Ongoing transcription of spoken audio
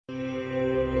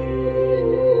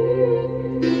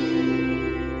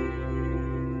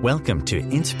Welcome to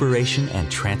Inspiration and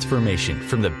Transformation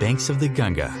from the Banks of the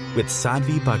Ganga with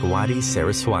Sadhvi Bhagawati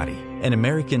Saraswati, an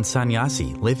American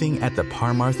sannyasi living at the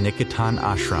Parmarth Niketan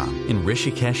Ashram in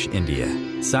Rishikesh, India.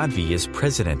 Sadhvi is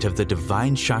president of the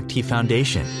Divine Shakti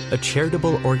Foundation, a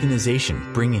charitable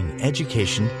organization bringing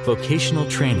education, vocational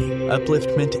training,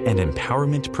 upliftment, and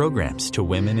empowerment programs to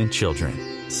women and children.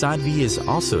 Sadhvi is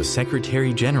also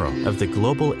Secretary General of the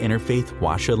Global Interfaith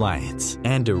Wash Alliance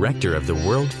and Director of the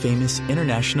world-famous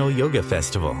International Yoga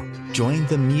Festival. Join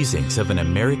the musings of an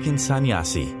American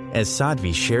sannyasi as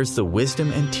Sadhvi shares the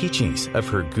wisdom and teachings of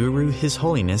her guru, His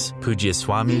Holiness Pujya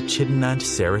Swami Chidanand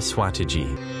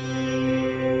Saraswatiji.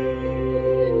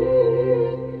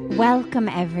 Welcome,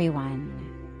 everyone,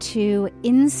 to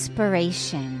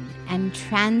Inspiration and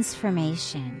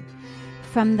Transformation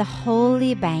from the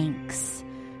holy banks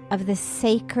of the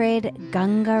sacred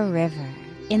Ganga River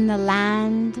in the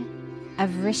land of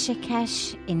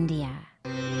Rishikesh, India.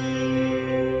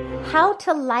 How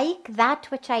to like that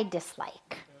which I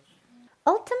dislike.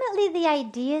 Ultimately, the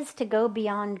idea is to go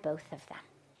beyond both of them.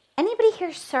 Anybody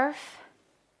here surf?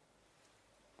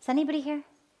 Is anybody here?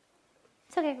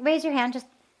 It's okay. Raise your hand. Just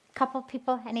a couple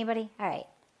people. Anybody? All right.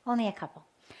 Only a couple.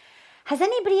 Has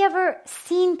anybody ever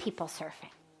seen people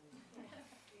surfing?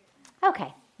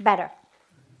 Okay. Better.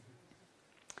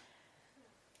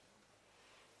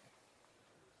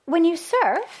 When you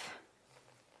surf,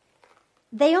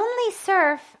 they only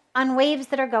surf on waves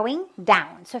that are going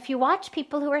down. So if you watch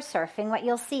people who are surfing, what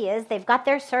you'll see is they've got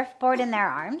their surfboard in their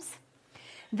arms.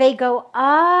 They go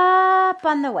up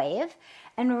on the wave,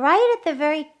 and right at the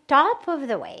very top of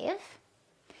the wave,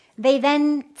 they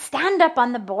then stand up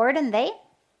on the board and they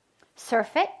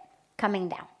surf it coming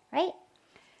down, right?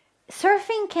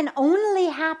 Surfing can only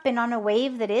happen on a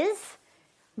wave that is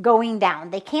going down.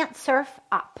 They can't surf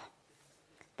up.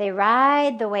 They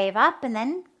ride the wave up and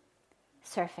then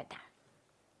surf it down.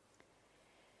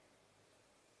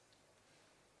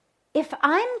 If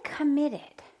I'm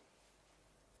committed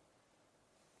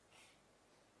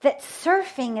that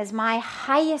surfing is my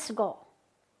highest goal,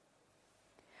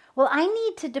 well, I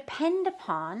need to depend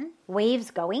upon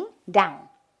waves going down,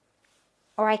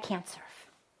 or I can't surf.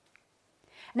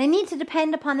 And I need to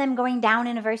depend upon them going down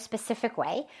in a very specific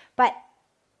way, but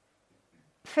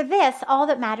for this, all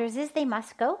that matters is they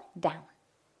must go down.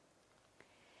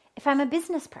 If I'm a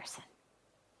business person,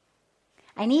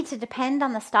 I need to depend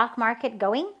on the stock market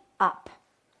going up.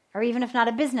 Or even if not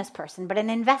a business person, but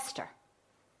an investor.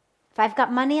 If I've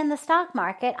got money in the stock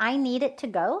market, I need it to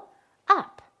go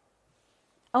up.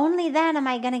 Only then am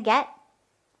I going to get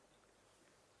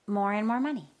more and more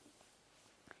money.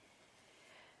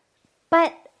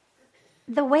 But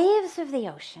the waves of the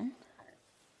ocean,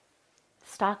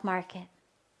 stock market,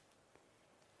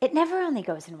 it never only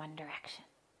goes in one direction.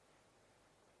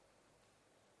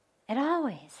 It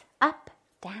always up,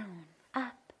 down,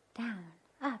 up, down,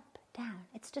 up, down.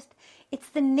 It's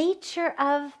the nature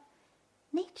of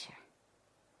nature.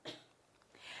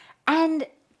 And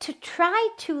to try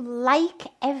to like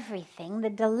everything, the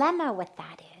dilemma with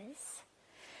that is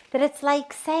that it's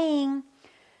like saying,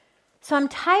 so I'm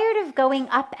tired of going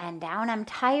up and down. I'm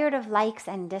tired of likes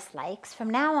and dislikes.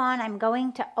 From now on, I'm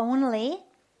going to only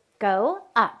go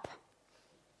up.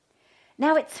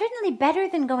 Now, it's certainly better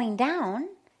than going down.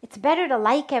 It's better to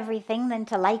like everything than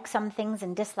to like some things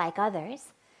and dislike others.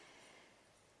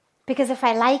 Because if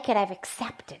I like it, I've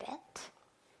accepted it.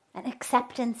 And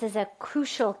acceptance is a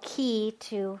crucial key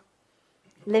to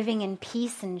living in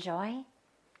peace and joy.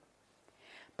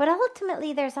 But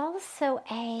ultimately, there's also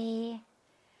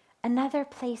another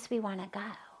place we want to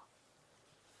go,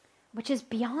 which is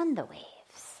beyond the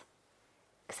waves.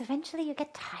 Because eventually you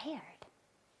get tired.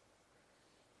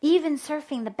 Even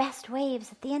surfing the best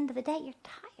waves, at the end of the day, you're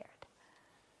tired.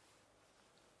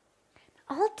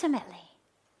 Ultimately,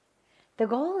 the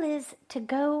goal is to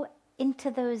go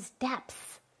into those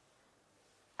depths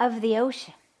of the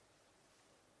ocean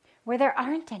where there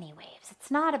aren't any waves.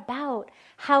 It's not about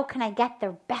how can I get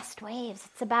the best waves.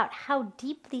 It's about how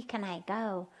deeply can I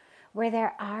go where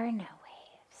there are no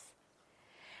waves.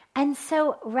 And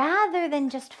so rather than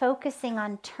just focusing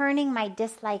on turning my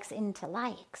dislikes into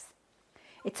likes,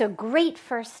 it's a great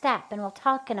first step, and we'll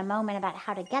talk in a moment about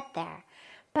how to get there.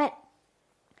 But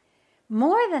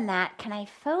more than that, can I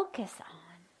focus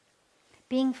on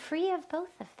being free of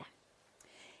both of them?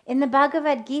 In the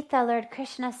Bhagavad Gita, Lord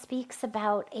Krishna speaks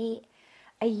about a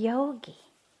yogi,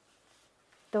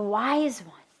 the wise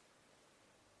one,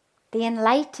 the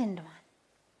enlightened one,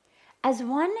 as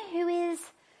one who is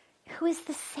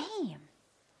the same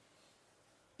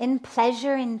in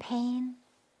pleasure and pain,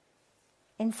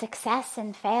 in success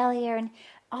and failure, and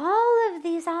all of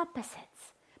these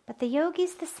opposites, But the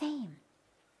yogi's the same.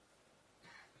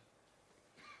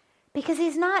 Because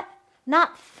he's not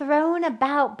thrown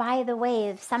about by the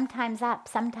waves, sometimes up,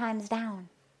 sometimes down,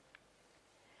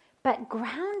 but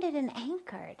grounded and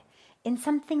anchored in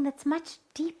something that's much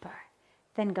deeper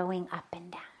than going up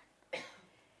and down.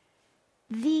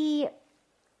 The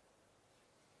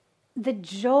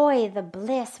joy, the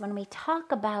bliss, when we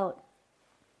talk about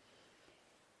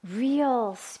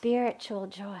real spiritual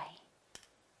joy,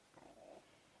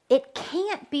 it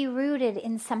can't be rooted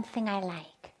in something I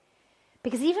like.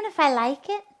 Because even if I like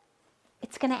it,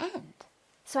 it's going to end.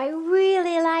 So I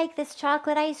really like this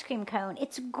chocolate ice cream cone.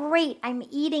 It's great. I'm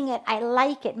eating it. I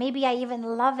like it. Maybe I even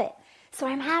love it. So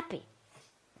I'm happy.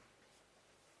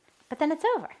 But then it's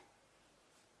over.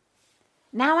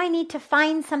 Now I need to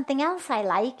find something else I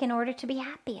like in order to be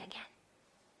happy again.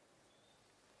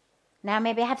 Now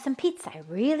maybe I have some pizza. I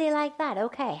really like that.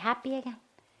 Okay, happy again.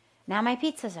 Now my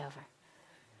pizza's over.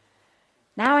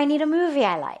 Now I need a movie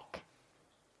I like.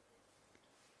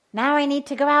 Now I need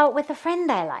to go out with a friend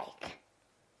I like.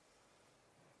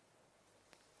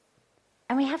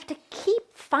 And we have to keep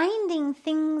finding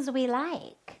things we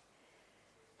like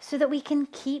so that we can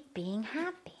keep being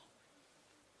happy.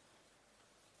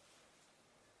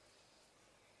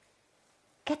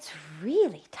 Gets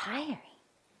really tiring.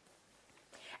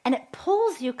 And it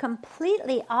pulls you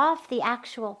completely off the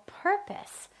actual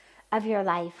purpose of your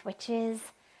life, which is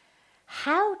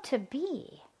how to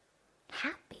be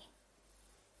happy.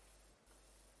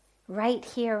 Right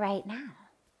here, right now.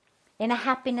 In a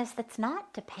happiness that's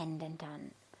not dependent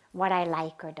on what I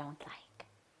like or don't like.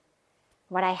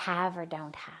 What I have or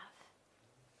don't have.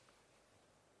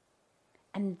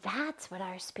 And that's what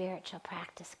our spiritual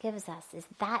practice gives us, is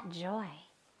that joy.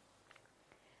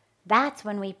 That's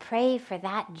when we pray for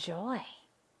that joy.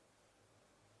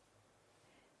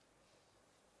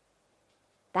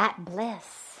 That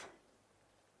bliss.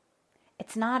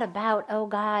 It's not about, oh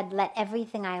God, let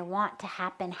everything I want to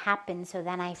happen, happen so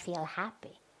then I feel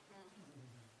happy.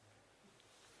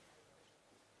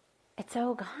 It's,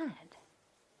 oh God,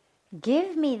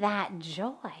 give me that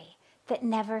joy that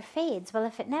never fades. Well,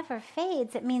 if it never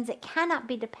fades, it means it cannot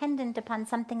be dependent upon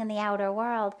something in the outer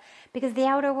world, because the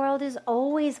outer world is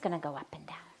always going to go up and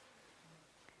down.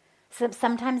 So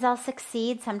sometimes I'll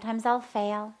succeed, sometimes I'll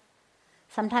fail.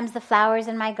 Sometimes the flowers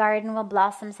in my garden will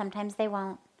blossom, sometimes they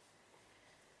won't.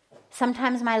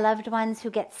 Sometimes my loved ones who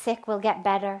get sick will get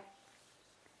better.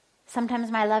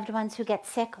 Sometimes my loved ones who get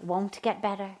sick won't get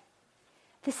better.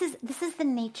 This is the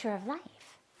nature of life.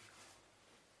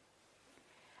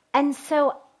 And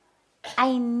so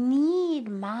I need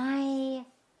my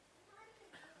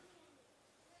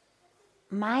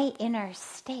inner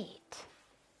state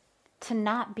to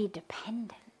not be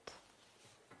dependent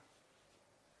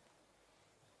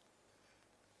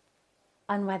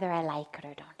on whether I like it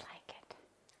or don't like it.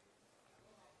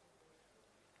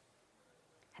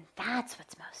 And that's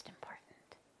what's most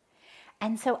important.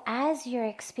 And so as you're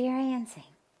experiencing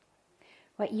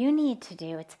what you need to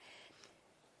do,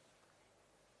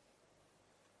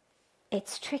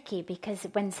 it's tricky, because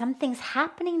when something's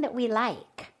happening that we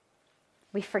like,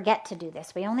 we forget to do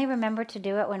this. We only remember to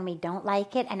do it when we don't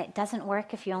like it, and it doesn't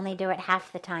work if you only do it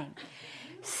half the time.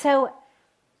 So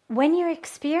when you're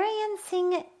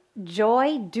experiencing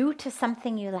joy due to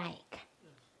something you like,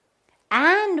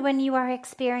 and when you are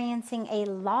experiencing a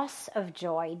loss of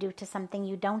joy due to something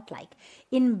you don't like,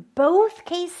 in both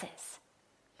cases,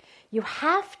 you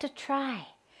have to try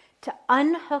to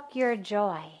unhook your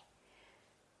joy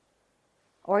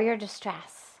or your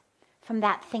distress from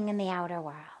that thing in the outer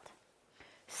world.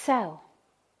 So,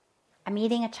 I'm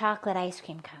eating a chocolate ice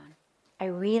cream cone. I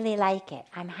really like it.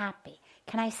 I'm happy.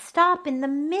 Can I stop in the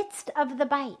midst of the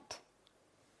bite?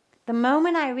 The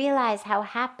moment I realize how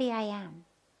happy I am,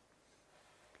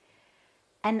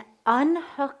 and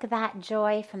unhook that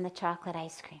joy from the chocolate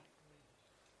ice cream.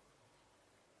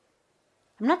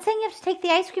 I'm not saying you have to take the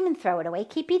ice cream and throw it away.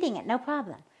 Keep eating it, no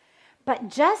problem. But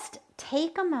just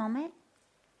take a moment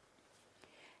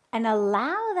and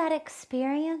allow that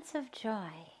experience of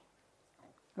joy,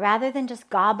 rather than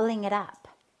just gobbling it up.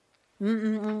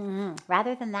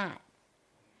 Rather than that,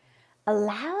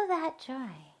 allow that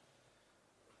joy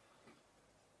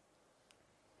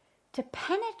to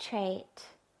penetrate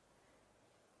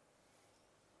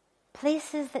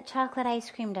places that chocolate ice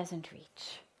cream doesn't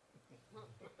reach.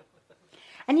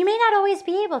 And you may not always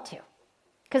be able to,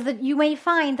 because you may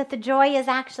find that the joy is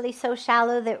actually so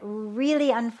shallow that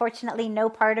really, unfortunately, no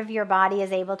part of your body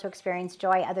is able to experience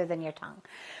joy other than your tongue,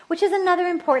 which is another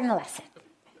important lesson.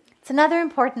 It's another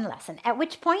important lesson, at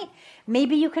which point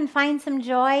maybe you can find some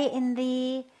joy in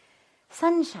the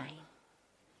sunshine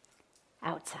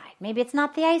outside. Maybe it's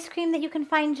not the ice cream that you can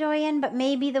find joy in, but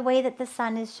maybe the way that the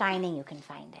sun is shining, you can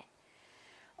find it.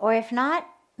 Or if not,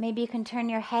 maybe you can turn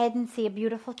your head and see a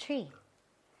beautiful tree.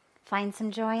 Find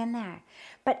some joy in there.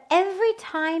 But every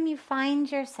time you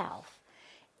find yourself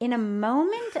in a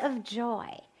moment of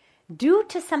joy due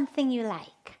to something you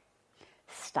like,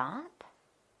 stop.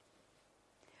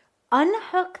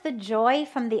 Unhook the joy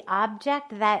from the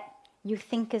object that you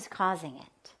think is causing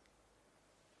it.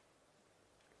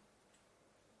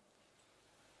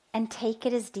 And take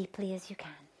it as deeply as you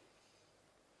can.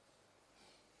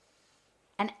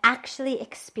 And actually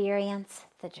experience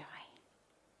the joy.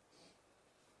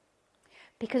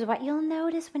 Because what you'll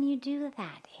notice when you do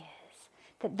that is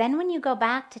that then when you go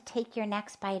back to take your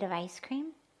next bite of ice cream,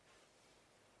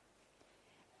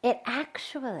 it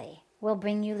actually will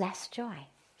bring you less joy.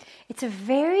 It's a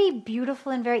very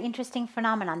beautiful and very interesting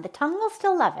phenomenon. The tongue will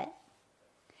still love it.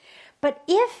 But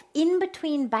if in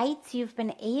between bites you've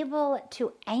been able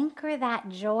to anchor that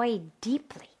joy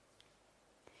deeply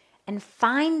and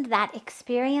find that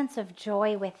experience of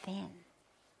joy within,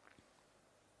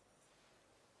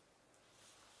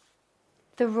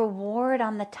 the reward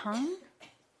on the tongue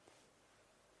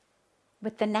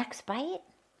with the next bite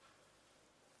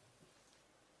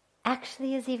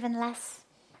actually is even less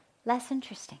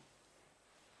interesting.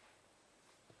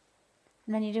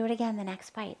 And then you do it again the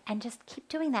next bite. And just keep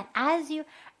doing that as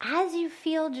you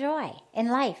feel joy in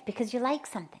life because you like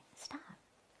something. Stop.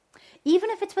 Even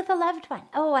if it's with a loved one.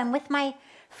 Oh, I'm with my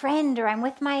friend, or I'm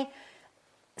with my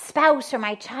spouse or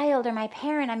my child or my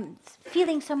parent. I'm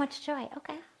feeling so much joy.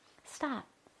 Okay, stop.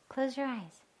 Close your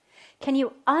eyes. Can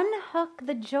you unhook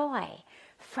the joy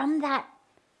from that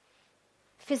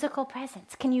physical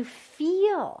presence? Can you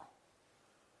feel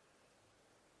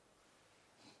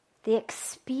the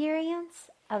experience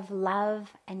of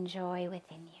love and joy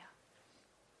within you?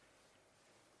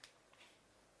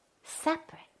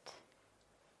 Separate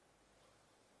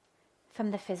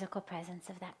from the physical presence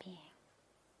of that being.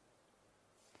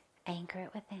 Anchor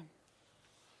it within.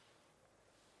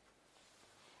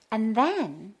 And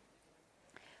then,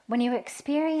 when you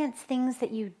experience things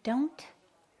that you don't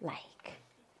like,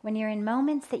 when you're in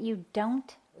moments that you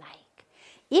don't like,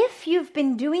 if you've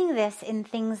been doing this in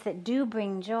things that do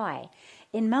bring joy,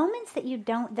 in moments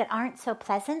that aren't so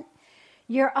pleasant,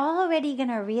 you're already going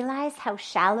to realize how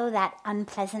shallow that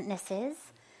unpleasantness is,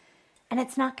 and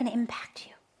it's not going to impact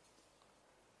you.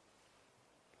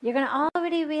 You're going to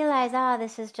already realize,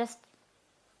 this is just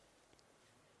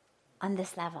on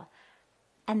this level.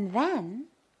 And then,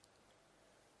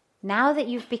 now that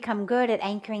you've become good at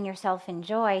anchoring yourself in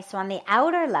joy, so on the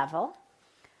outer level,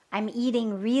 I'm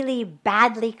eating really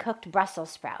badly cooked Brussels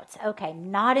sprouts. Okay,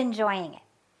 not enjoying it.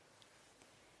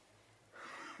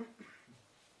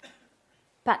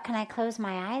 But can I close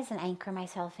my eyes and anchor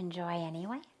myself in joy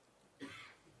anyway?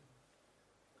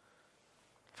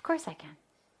 Of course I can.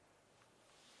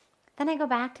 Then I go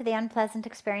back to the unpleasant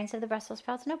experience of the Brussels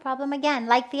sprouts. No problem. Again,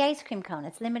 like the ice cream cone,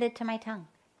 it's limited to my tongue.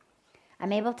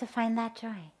 I'm able to find that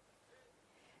joy.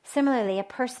 Similarly, a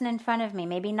person in front of me,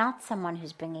 maybe not someone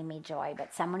who's bringing me joy,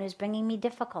 but someone who's bringing me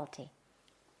difficulty.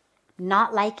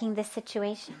 Not liking this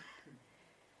situation.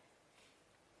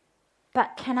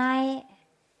 But can I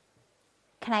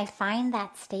find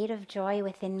that state of joy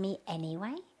within me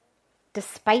anyway?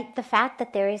 Despite the fact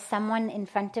that there is someone in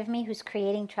front of me who's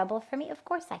creating trouble for me? Of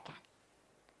course I can.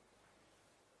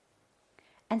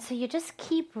 And so you just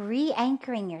keep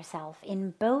re-anchoring yourself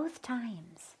in both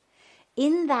times,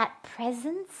 in that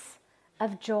presence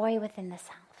of joy within the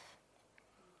self.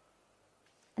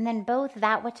 And then both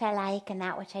that which I like and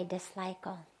that which I dislike,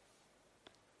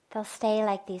 they'll stay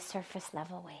like these surface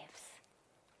level waves.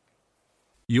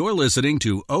 You're listening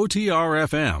to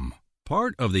OTR-FM,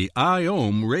 part of the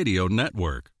IOM radio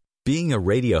network. Being a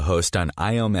radio host on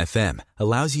IOM FM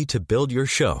allows you to build your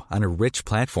show on a rich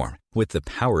platform with the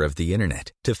power of the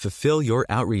internet to fulfill your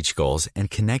outreach goals and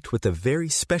connect with a very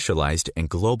specialized and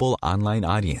global online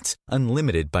audience,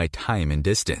 unlimited by time and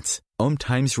distance.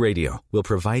 OMTimes Radio will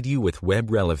provide you with web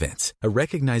relevance, a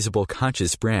recognizable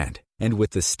conscious brand, and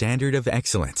with the standard of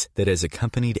excellence that has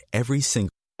accompanied every single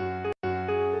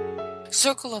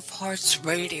Circle of Hearts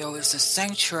Radio is a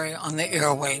sanctuary on the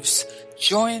airwaves.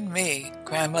 Join me,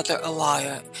 Grandmother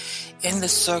Elia, in the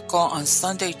circle on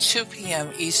Sunday, 2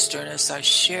 p.m. Eastern as I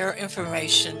share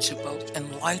information to both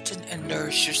enlighten and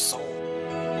nourish your soul.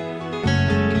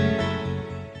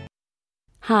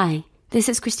 Hi, this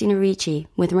is Christina Ricci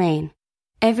with RAIN.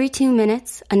 Every 2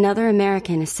 minutes, another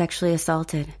American is sexually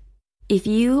assaulted. If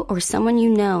you or someone you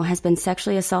know has been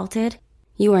sexually assaulted,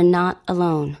 you are not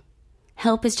alone.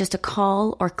 Help is just a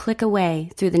call or click away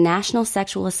through the National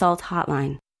Sexual Assault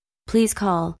Hotline. please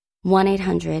call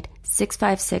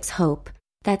 1-800-656-HOPE,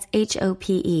 that's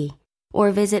HOPE,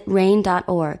 or visit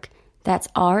rain.org, that's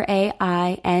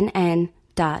RAINN.org.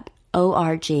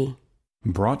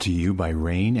 Brought to you by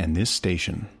Rain and this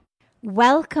station.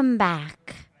 Welcome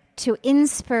back to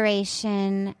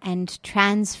Inspiration and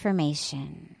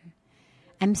Transformation.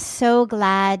 I'm so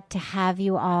glad to have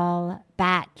you all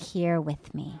back here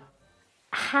with me.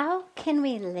 How can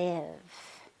we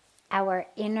live our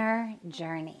inner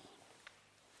journey?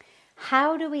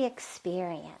 How do we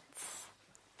experience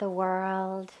the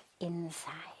world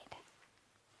inside?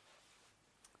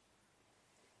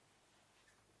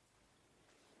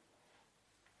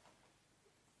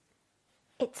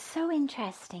 It's so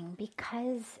interesting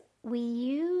because we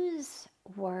use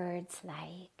words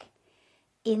like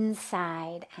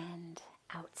inside and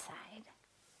outside.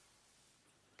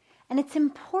 And it's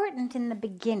important in the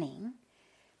beginning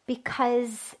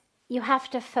because you have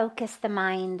to focus the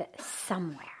mind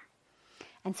somewhere.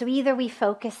 And so either we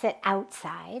focus it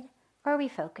outside or we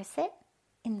focus it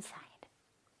inside.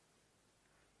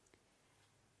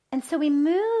 And so we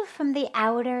move from the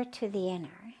outer to the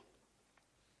inner.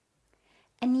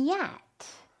 And yet,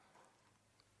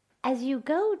 as you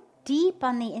go deep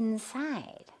on the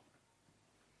inside,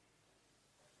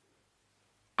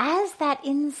 as that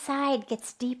inside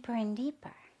gets deeper and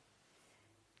deeper,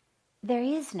 there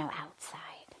is no outside.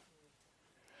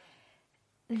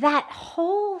 That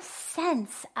whole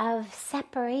sense of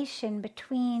separation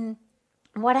between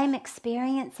what I'm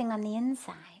experiencing on the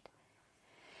inside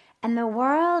and the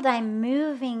world I'm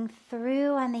moving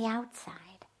through on the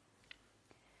outside,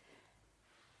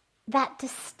 that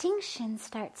distinction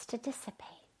starts to dissipate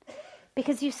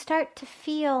because you start to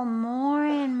feel more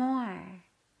and more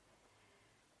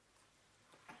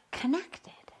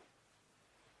connected.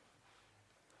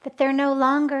 That there no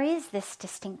longer is this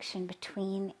distinction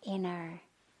between inner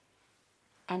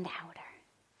and outer.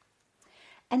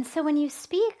 And so when you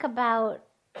speak about,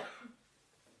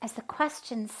 as the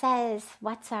question says,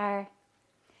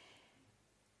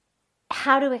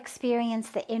 how to experience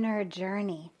the inner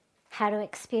journey, how to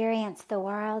experience the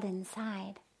world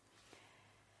inside.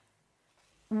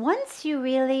 Once you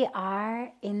really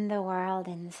are in the world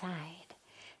inside,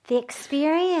 the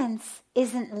experience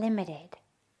isn't limited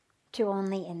to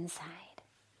only inside.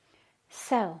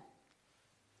 So,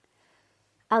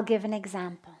 I'll give an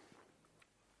example.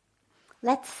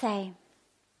 Let's say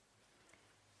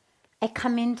I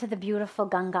come into the beautiful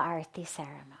Ganga Arati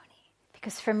ceremony,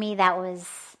 because for me that was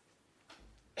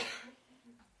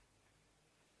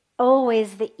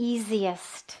always the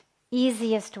easiest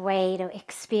way to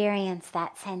experience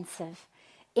that sense of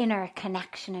inner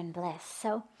connection and bliss.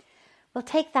 So we'll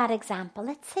take that example.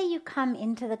 Let's say you come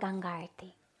into the Ganga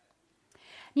Arati.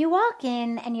 You walk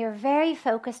in and you're very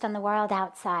focused on the world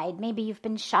outside. Maybe you've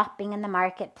been shopping in the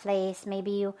marketplace.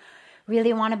 Maybe you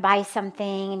really want to buy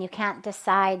something and you can't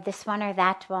decide this one or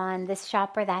that one, this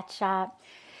shop or that shop.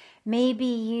 Maybe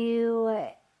you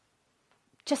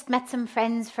just met some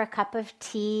friends for a cup of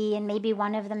tea and maybe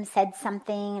one of them said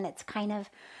something and it's kind of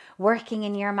working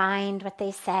in your mind what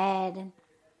they said. And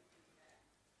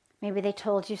maybe they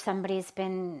told you somebody's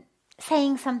been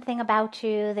saying something about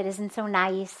you that isn't so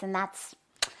nice and that's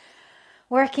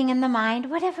working in the mind,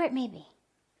 whatever it may be.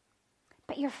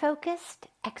 But you're focused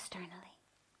externally.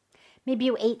 Maybe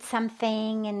you ate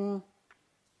something and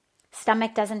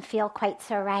stomach doesn't feel quite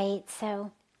so right,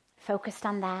 so focused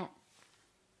on that.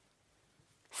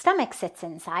 Stomach sits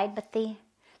inside, but the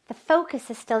focus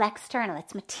is still external.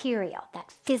 It's material,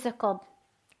 that physical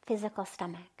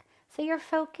stomach. So you're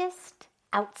focused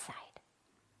outside.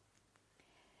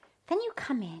 Then you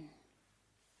come in.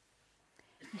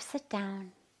 You sit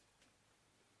down.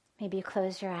 Maybe you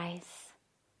close your eyes.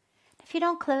 If you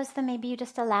don't close them, maybe you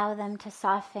just allow them to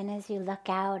soften as you look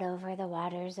out over the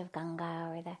waters of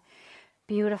Ganga or the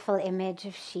beautiful image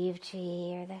of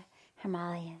Shivji or the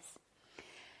Himalayas.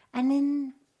 And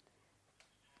in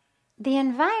the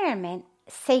environment,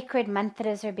 sacred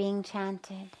mantras are being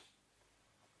chanted.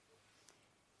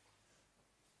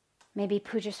 Maybe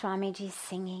Puja Swamiji's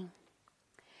singing.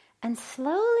 And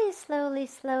slowly,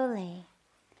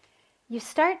 you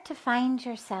start to find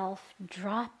yourself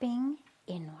dropping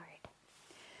inward.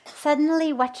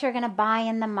 Suddenly what you're going to buy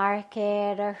in the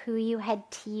market or who you had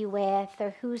tea with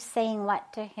or who's saying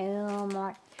what to whom,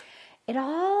 or it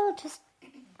all just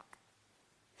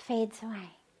fades away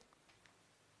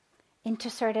into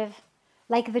sort of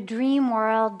like the dream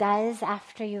world does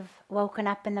after you've woken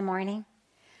up in the morning.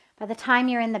 By the time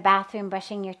you're in the bathroom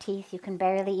brushing your teeth, you can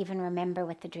barely even remember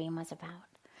what the dream was about.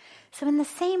 So in the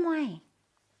same way,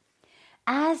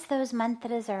 as those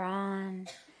mantras are on,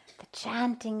 The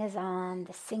chanting is on,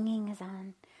 the singing is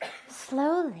on.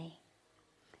 Slowly,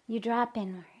 you drop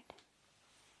inward.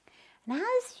 And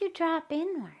as you drop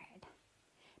inward,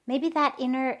 maybe that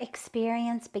inner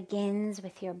experience begins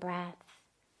with your breath.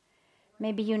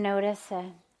 Maybe you notice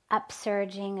an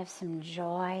upsurging of some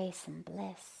joy, some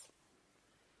bliss.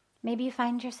 Maybe you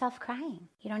find yourself crying.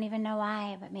 You don't even know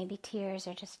why, but maybe tears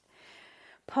are just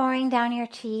pouring down your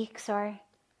cheeks or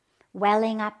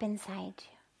welling up inside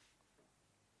you.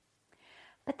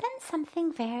 But then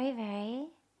something very, very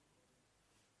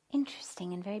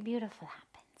interesting and very beautiful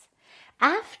happens.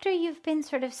 After you've been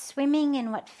sort of swimming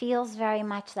in what feels very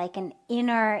much like an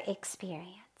inner experience,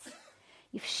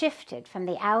 you've shifted from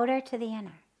the outer to the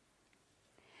inner.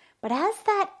 But as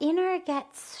that inner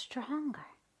gets stronger,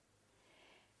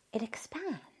 it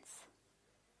expands.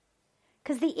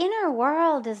 Because the inner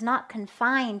world is not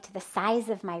confined to the size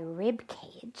of my rib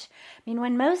cage. I mean,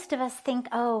 when most of us think,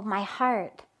 oh, my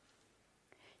heart,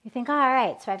 you think, oh, all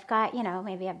right, so I've got,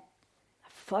 maybe a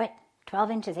foot, 12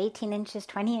 inches, 18 inches,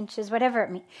 20 inches, whatever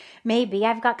it may be.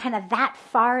 I've got kind of that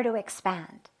far to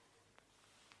expand.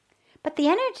 But the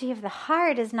energy of the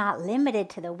heart is not limited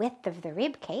to the width of the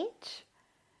rib cage.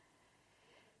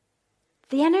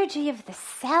 The energy of the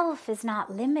self is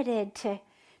not limited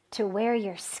to where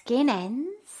your skin ends.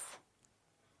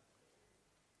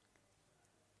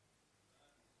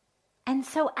 And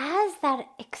so as that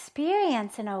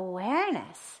experience and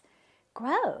awareness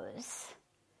grows,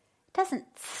 it doesn't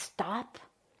stop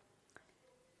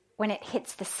when it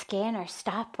hits the skin or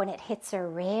stop when it hits a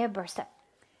rib or stop.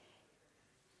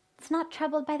 It's not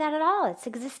troubled by that at all. It's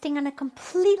existing on a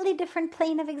completely different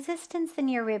plane of existence than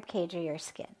your rib cage or your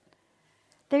skin.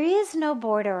 There is no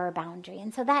border or boundary.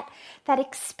 And so that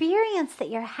experience that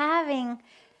you're having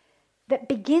that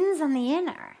begins on the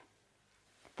inner,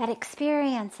 that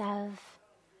experience of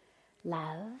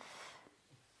love,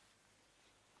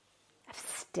 of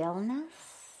stillness,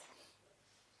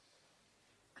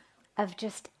 of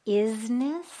just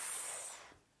isness.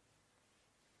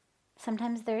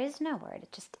 Sometimes there is no word,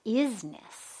 it just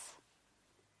isness.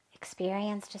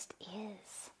 Experience just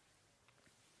is.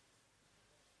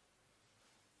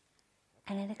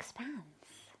 And it expands.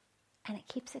 And it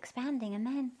keeps expanding. And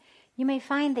then you may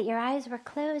find that your eyes were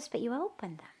closed, but you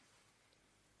opened them.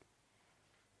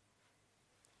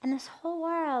 And this whole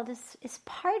world is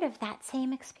part of that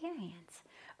same experience.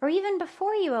 Or even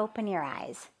before you open your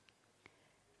eyes,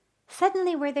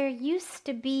 suddenly where there used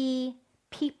to be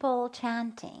people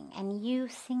chanting and you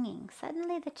singing,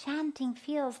 suddenly the chanting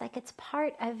feels like it's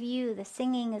part of you. The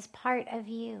singing is part of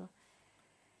you.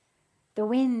 The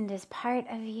wind is part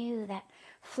of you. That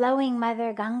flowing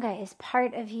Mother Ganga is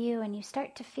part of you. And you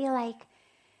start to feel like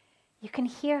you can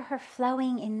hear her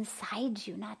flowing inside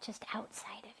you, not just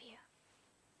outside of you.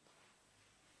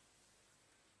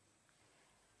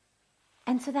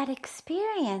 And so that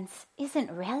experience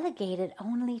isn't relegated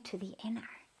only to the inner.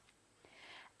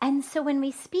 And so when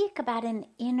we speak about an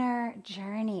inner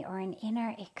journey or an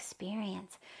inner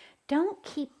experience, don't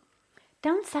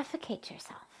suffocate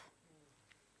yourself.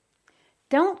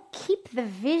 Don't keep the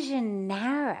vision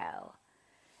narrow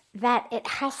that it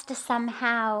has to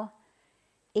somehow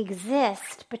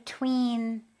exist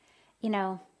between,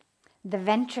 the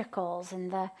ventricles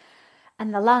and the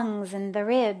lungs and the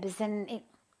ribs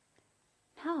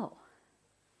No.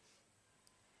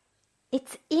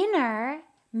 It's inner,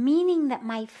 meaning that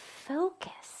my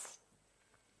focus,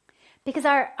 because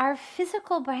our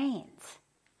physical brains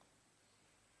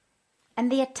and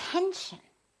the attention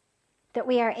that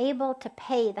we are able to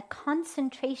pay, the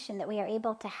concentration that we are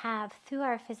able to have through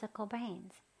our physical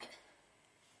brains,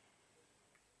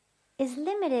 is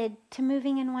limited to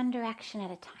moving in one direction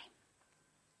at a time.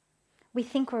 We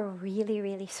think we're really,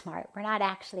 really smart. We're not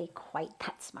actually quite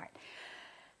that smart.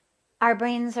 Our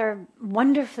brains are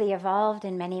wonderfully evolved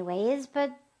in many ways, but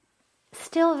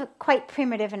still quite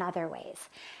primitive in other ways.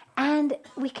 And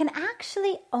we can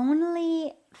actually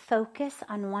only focus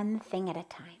on one thing at a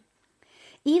time.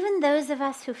 Even those of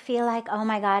us who feel like, oh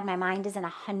my God, my mind is in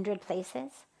 100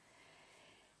 places,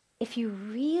 if you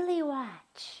really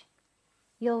watch,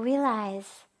 you'll realize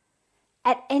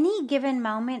at any given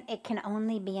moment it can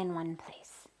only be in one place.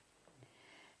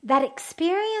 That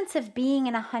experience of being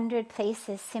in 100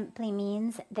 places simply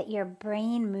means that your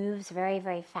brain moves very,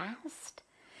 very fast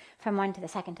from one to the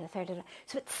second to the third.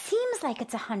 So it seems like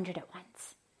it's 100 at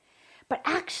once. But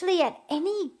actually at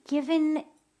any given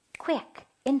quick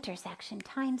intersection,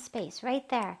 time, space, right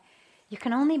there, you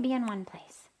can only be in one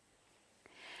place.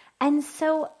 And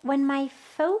so when my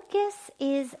focus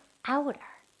is outer,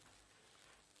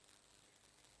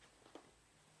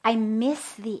 I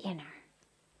miss the inner.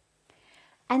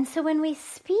 And so when we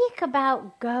speak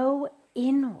about go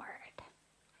inward,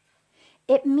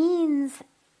 it means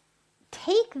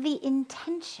take the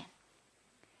intention,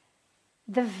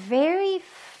 the very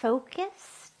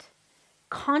focused,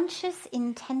 conscious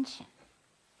intention,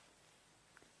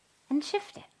 and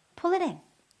shift it, pull it in.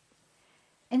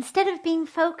 Instead of being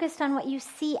focused on what you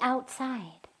see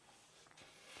outside,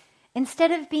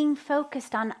 instead of being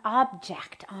focused on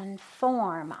object, on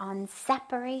form, on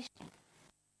separation,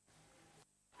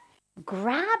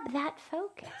 grab that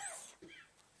focus.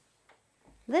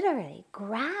 Literally,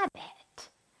 grab it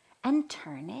and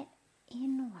turn it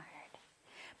inward.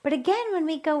 But again, when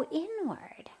we go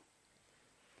inward,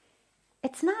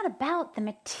 it's not about the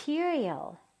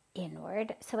material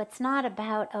inward. So it's not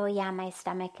about, oh yeah, my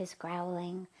stomach is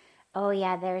growling. Oh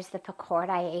yeah, there's the pakora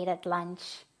I ate at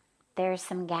lunch. There's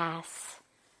some gas.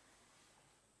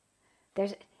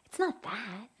 It's not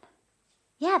that.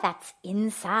 Yeah, that's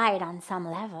inside on some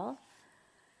level.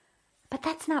 But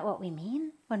that's not what we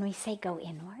mean when we say go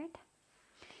inward.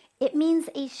 It means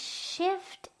a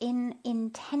shift in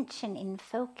intention, in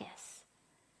focus,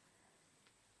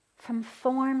 from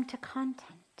form to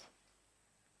content,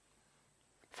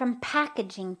 from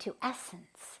packaging to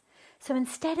essence. So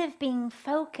instead of being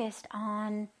focused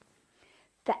on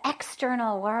the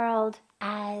external world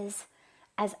as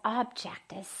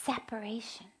object, as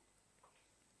separation,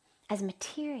 as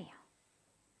material,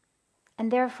 and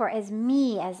therefore as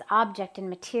me, as object and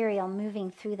material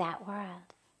moving through that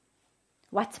world.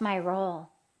 What's my role?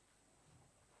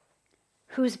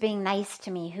 Who's being nice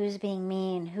to me? Who's being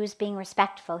mean? Who's being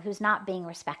respectful? Who's not being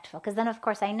respectful? Because then, of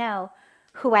course, I know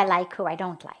who I like, who I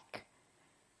don't like.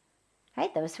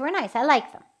 Right? Those who are nice, I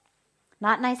like them.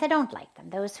 Not nice, I don't like them.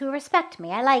 Those who respect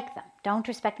me, I like them. Don't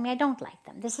respect me, I don't like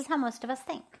them. This is how most of us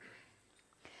think.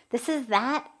 This is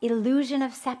that illusion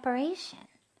of separation.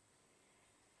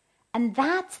 And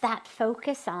that's that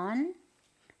focus on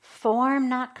form,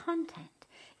 not content.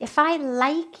 If I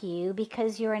like you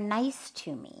because you're nice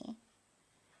to me,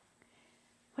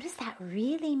 what does that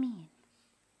really mean?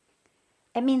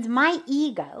 It means my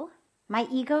ego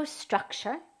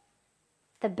structure,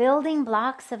 the building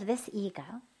blocks of this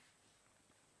ego,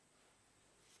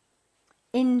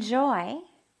 enjoy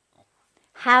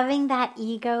having that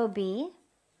ego be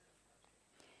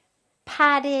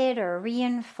padded or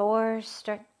reinforced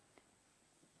or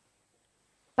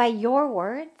by your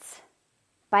words,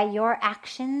 by your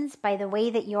actions, by the way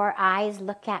that your eyes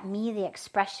look at me, the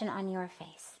expression on your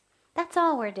face. That's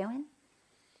all we're doing.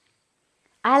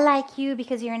 I like you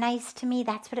because you're nice to me.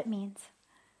 That's what it means.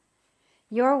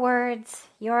 Your words,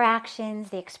 your actions,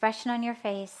 the expression on your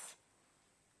face.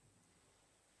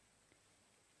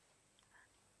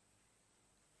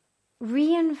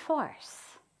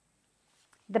 Reinforce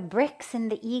the bricks in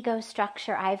the ego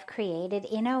structure I've created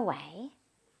in a way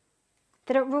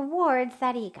that it rewards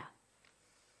that ego.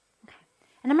 Okay.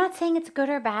 And I'm not saying it's good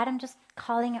or bad, I'm just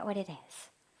calling it what it is.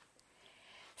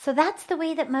 So that's the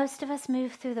way that most of us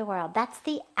move through the world. That's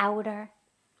the outer,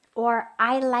 or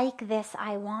I like this,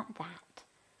 I want that.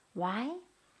 Why?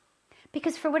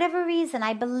 Because for whatever reason,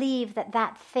 I believe that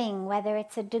that thing, whether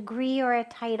it's a degree or a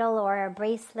title or a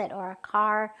bracelet or a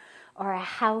car or a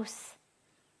house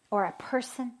or a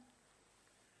person,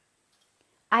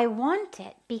 I want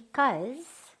it because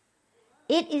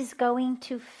it is going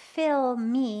to fill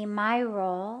me, my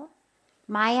role,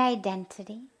 my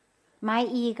identity, my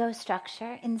ego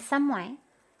structure in some way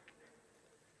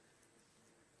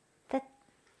that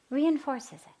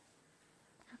reinforces it.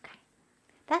 Okay.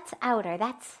 That's outer,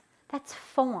 that's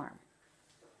form.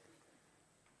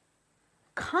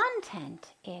 Content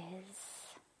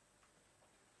is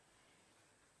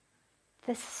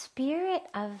the spirit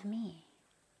of me,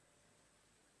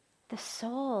 the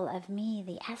soul of me,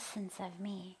 the essence of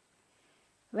me,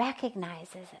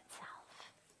 recognizes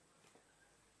itself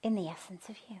in the essence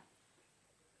of you,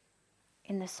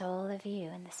 in the soul of you,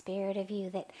 in the spirit of you,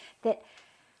 that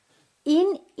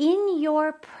in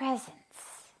your presence,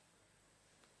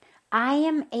 I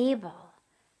am able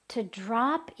to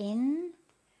drop in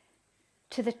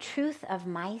to the truth of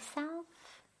myself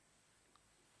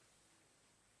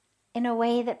in a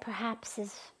way that perhaps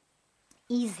is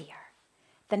easier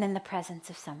than in the presence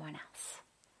of someone else.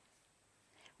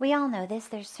 We all know this.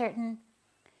 There's certain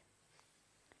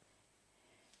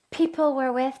people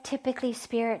we're with, typically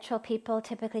spiritual people,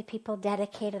 typically people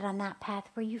dedicated on that path,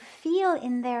 where you feel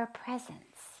in their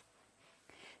presence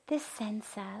this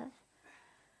sense of,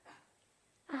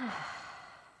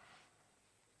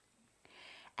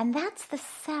 and that's the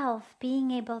self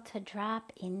being able to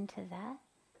drop into the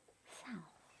self.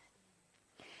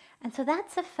 And so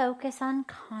that's a focus on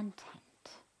content.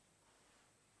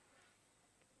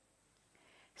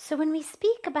 So when we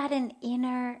speak about an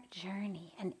inner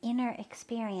journey, an inner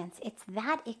experience, it's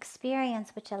that experience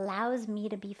which allows me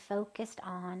to be focused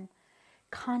on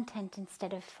content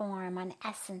instead of form, on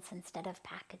essence instead of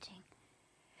packaging.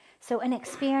 So an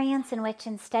experience in which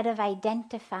instead of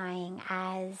identifying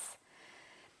as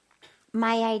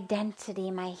my identity,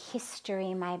 my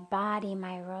history, my body,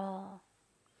 my role,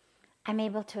 I'm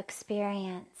able to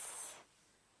experience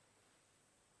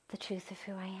the truth of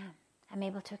who I am. I'm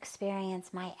able to experience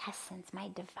my essence, my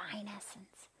divine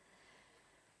essence.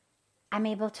 I'm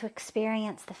able to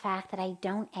experience the fact that I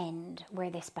don't end where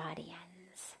this body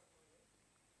ends.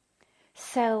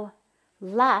 So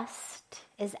lust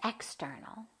is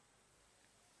external.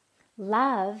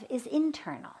 Love is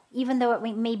internal. Even though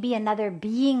it may be another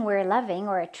being we're loving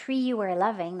or a tree we're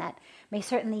loving that may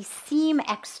certainly seem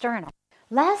external.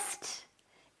 Lust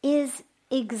is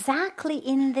exactly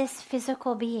in this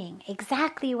physical being,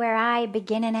 exactly where I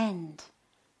begin and end.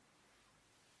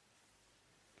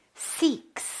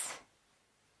 Seeks,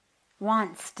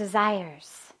 wants,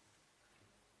 desires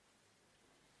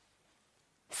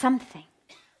something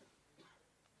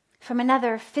from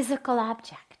another physical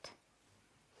object,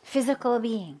 physical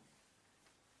being.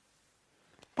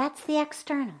 That's the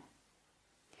external.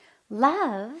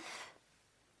 Love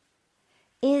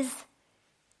is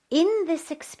in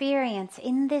this experience,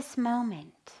 in this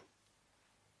moment,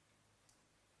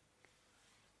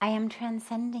 I am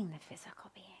transcending the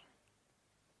physical being.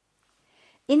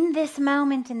 In this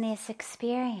moment, in this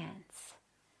experience,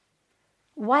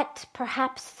 what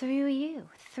perhaps through you,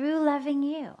 through loving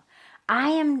you, I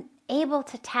am able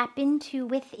to tap into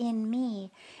within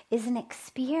me is an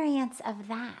experience of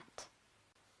that,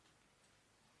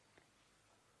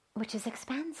 which is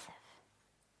expansive.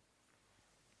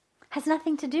 Has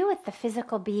nothing to do with the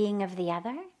physical being of the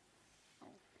other.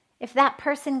 If that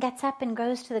person gets up and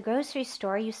goes to the grocery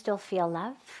store, you still feel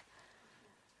love.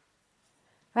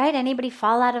 Right? Anybody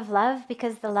fall out of love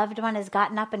because the loved one has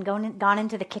gotten up and gone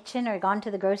into the kitchen or gone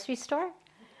to the grocery store?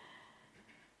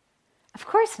 Of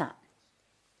course not.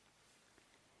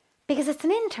 Because it's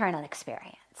an internal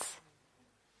experience.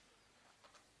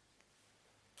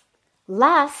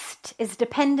 Lust is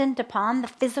dependent upon the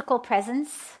physical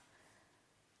presence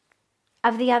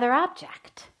of the other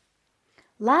object.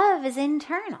 Love is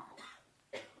internal.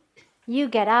 You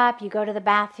get up, you go to the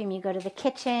bathroom, you go to the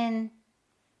kitchen,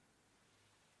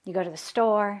 you go to the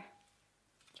store,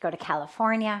 you go to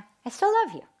California. I still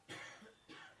love you.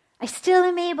 I still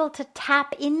am able to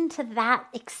tap into that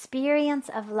experience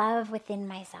of love within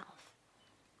myself.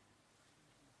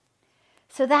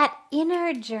 So that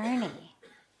inner journey,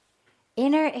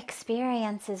 inner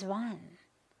experience is one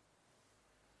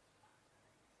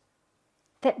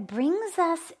that brings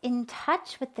us in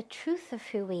touch with the truth of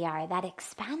who we are, that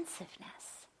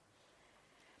expansiveness.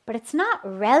 But it's not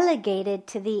relegated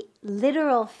to the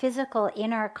literal physical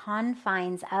inner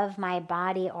confines of my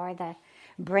body or the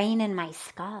brain in my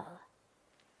skull.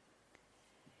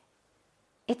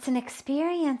 It's an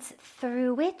experience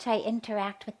through which I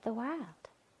interact with the world.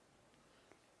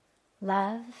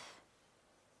 Love,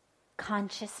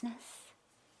 consciousness,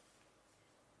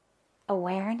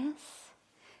 awareness.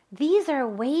 These are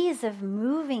ways of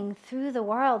moving through the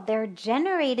world. They're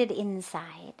generated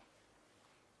inside.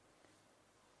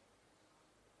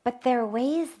 But they're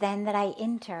ways then that I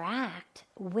interact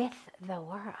with the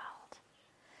world.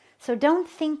 So don't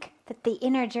think that the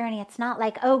inner journey, it's not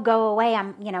like, oh, go away,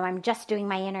 I'm just doing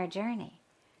my inner journey.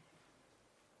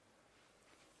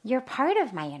 You're part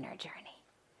of my inner journey.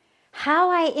 How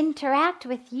I interact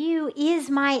with you is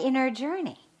my inner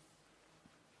journey.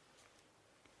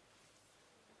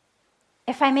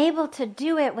 If I'm able to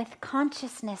do it with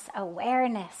consciousness,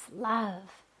 awareness, love,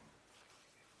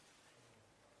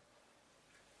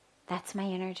 that's my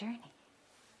inner journey.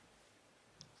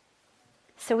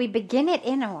 So we begin it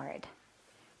inward,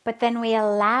 but then we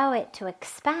allow it to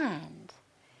expand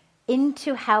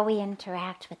into how we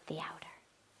interact with the outer.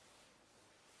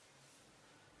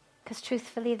 Because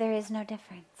truthfully, there is no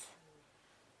difference.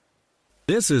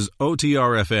 This is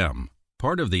OTR-FM,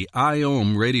 part of the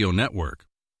IOM radio network.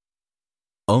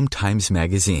 OMTimes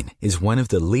Magazine is one of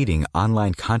the leading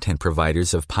online content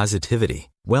providers of positivity,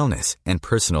 wellness, and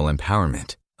personal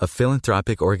empowerment. A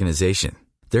philanthropic organization,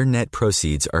 their net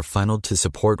proceeds are funneled to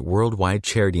support worldwide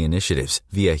charity initiatives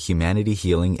via Humanity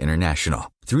Healing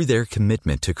International. Through their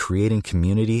commitment to creating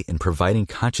community and providing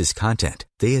conscious content,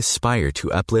 they aspire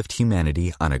to uplift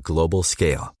humanity on a global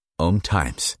scale.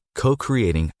 OMTimes,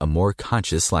 co-creating a more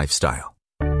conscious lifestyle.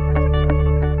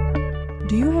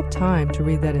 Do you have time to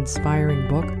read that inspiring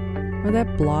book or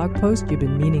that blog post you've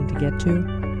been meaning to get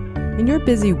to? In your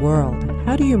busy world,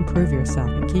 how do you improve yourself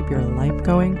and keep your life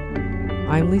going?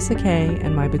 I'm Lisa Kay,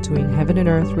 and my Between Heaven and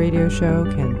Earth radio show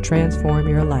can transform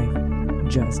your life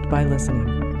just by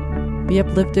listening. Be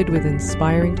uplifted with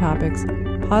inspiring topics,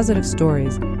 positive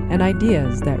stories, and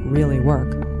ideas that really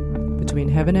work. Between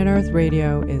Heaven and Earth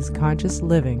Radio is conscious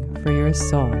living for your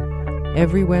soul,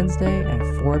 every Wednesday at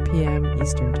 4 p.m.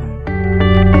 Eastern Time.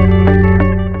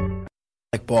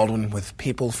 Like Baldwin with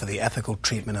People for the Ethical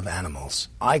Treatment of Animals.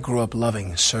 I grew up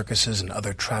loving circuses and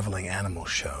other traveling animal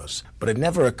shows, but it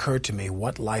never occurred to me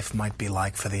what life might be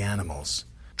like for the animals.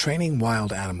 Training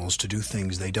wild animals to do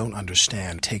things they don't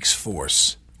understand takes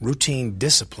force. Routine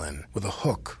discipline with a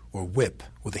hook or whip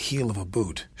with the heel of a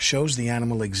boot shows the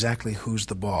animal exactly who's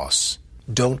the boss.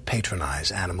 Don't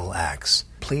patronize animal acts.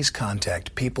 Please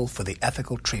contact People for the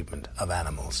Ethical Treatment of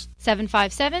Animals.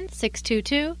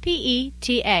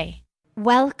 757-622-PETA.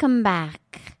 Welcome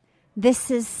back. This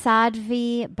is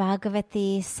Sadhvi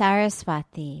Bhagawati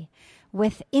Saraswati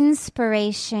with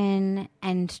inspiration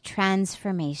and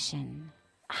transformation.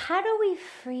 How do we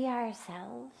free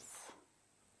ourselves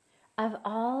of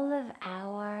all of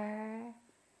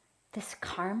this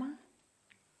karma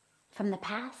from the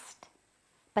past,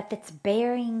 but that's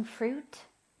bearing fruit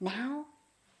now?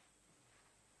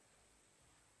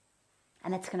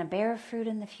 And it's going to bear fruit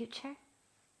in the future,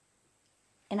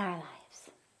 in our lives.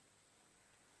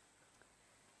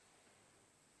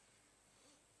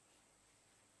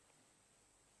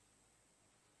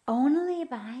 Only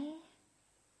by,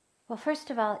 well, first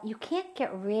of all, you can't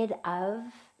get rid of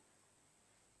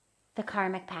the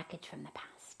karmic package from the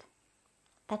past.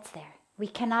 That's there. We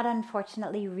cannot,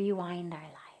 unfortunately, rewind our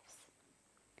lives.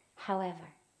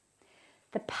 However,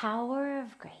 the power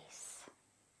of grace,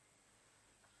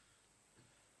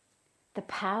 the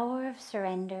power of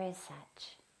surrender is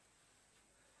such,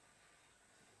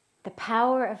 the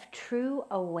power of true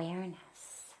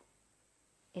awareness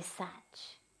is such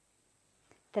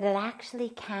that it actually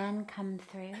can come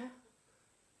through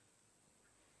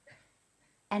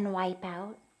and wipe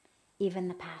out even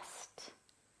the past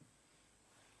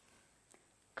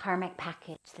karmic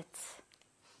package that's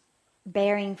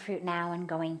bearing fruit now and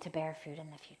going to bear fruit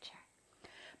in the future.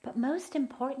 But most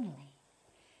importantly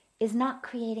is not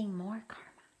creating more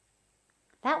karma.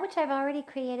 That which I've already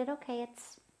created, okay,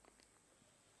 it's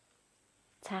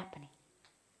happening.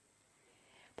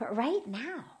 But right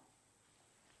now,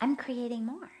 I'm creating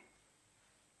more.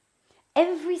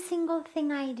 Every single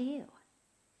thing I do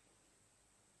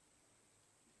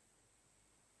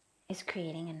is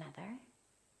creating another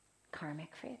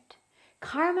karmic fruit.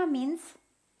 Karma means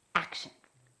action.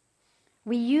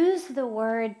 We use the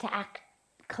word to act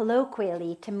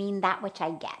colloquially to mean that which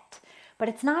I get, but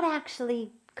it's not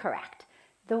actually correct.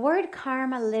 The word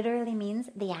karma literally means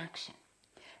the action.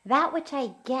 That which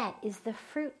I get is the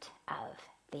fruit of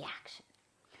the action.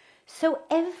 So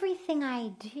everything I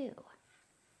do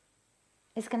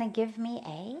is going to give me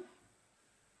a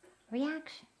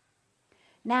reaction.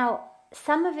 Now,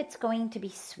 some of it's going to be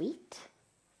sweet.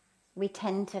 We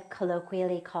tend to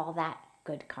colloquially call that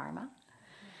good karma.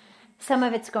 Some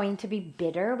of it's going to be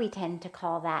bitter. We tend to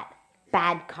call that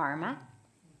bad karma.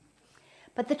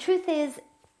 But the truth is,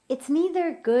 it's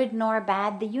neither good nor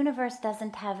bad. The universe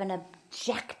doesn't have an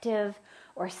objective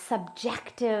or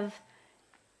subjective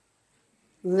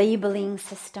labeling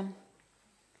system.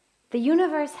 The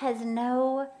universe has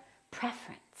no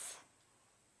preference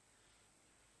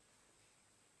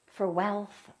for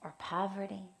wealth or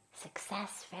poverty,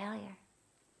 success, failure.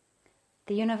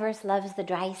 The universe loves the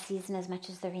dry season as much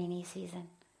as the rainy season,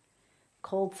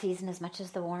 cold season as much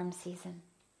as the warm season,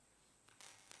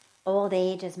 old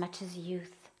age as much as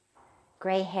youth,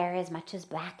 gray hair as much as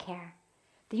black hair.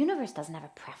 The universe doesn't have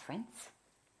a preference.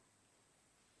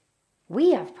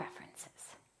 We have preferences.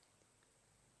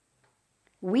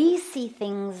 We see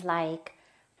things like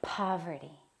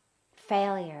poverty,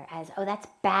 failure as, oh, that's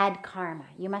bad karma.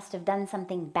 You must have done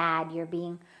something bad. You're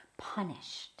being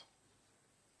punished.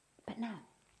 But no,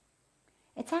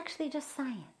 it's actually just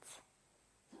science.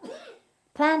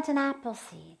 Plant an apple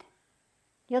seed,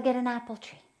 you'll get an apple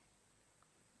tree.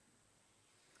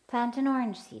 Plant an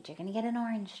orange seed, you're going to get an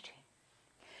orange tree.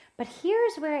 But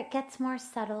here's where it gets more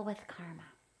subtle with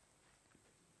karma.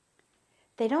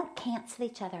 They don't cancel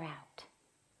each other out.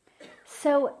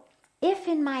 So if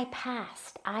in my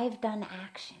past I've done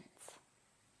actions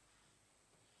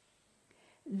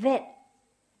that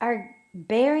are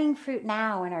bearing fruit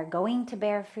now and are going to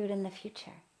bear fruit in the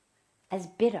future as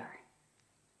bitter,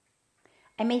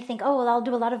 I may think, oh, well, I'll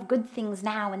do a lot of good things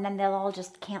now and then they'll all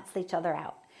just cancel each other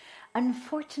out.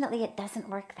 Unfortunately, it doesn't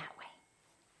work that way.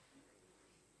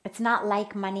 It's not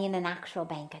like money in an actual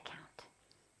bank account.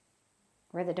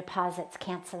 where the deposits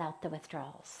cancel out the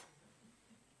withdrawals.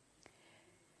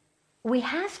 We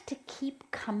have to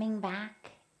keep coming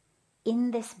back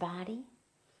in this body.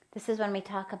 This is when we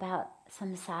talk about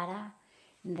samsara,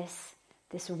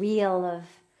 this wheel of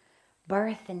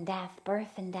birth and death,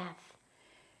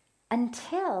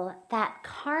 until that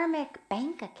karmic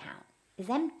bank account is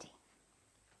empty.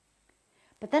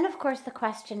 But then, of course, the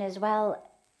question is, well,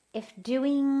 if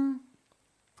doing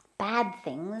bad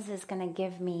things is going to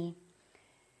give me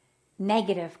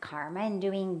negative karma and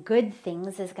doing good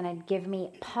things is going to give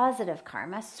me positive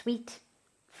karma, sweet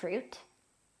fruit,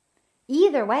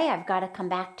 either way, I've got to come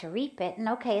back to reap it. And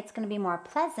okay, it's going to be more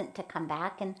pleasant to come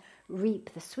back and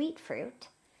reap the sweet fruit.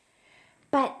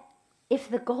 But if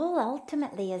the goal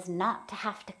ultimately is not to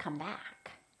have to come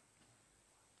back,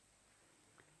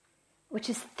 which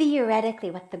is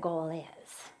theoretically what the goal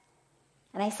is.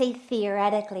 And I say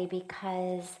theoretically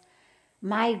because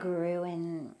my guru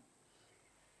and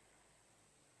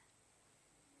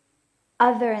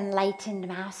other enlightened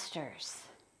masters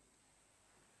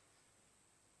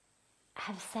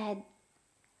have said,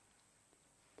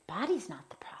 the body's not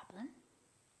the problem.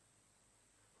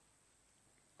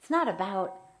 It's not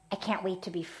about, I can't wait to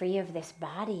be free of this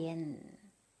body and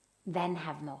then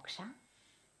have moksha.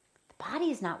 The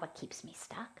body is not what keeps me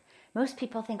stuck. Most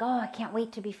people think, oh, I can't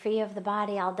wait to be free of the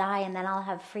body. I'll die and then I'll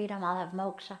have freedom. I'll have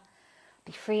moksha.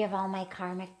 Be free of all my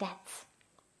karmic debts.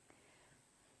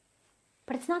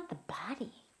 But it's not the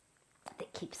body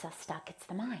that keeps us stuck. It's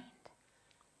the mind.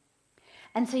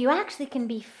 And so you actually can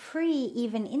be free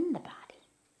even in the body.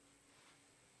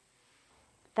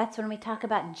 That's when we talk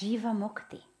about jiva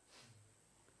mukti.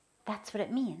 That's what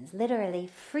it means. Literally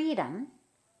freedom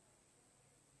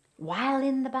while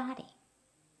in the body.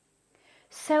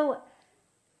 So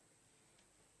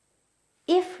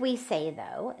if we say,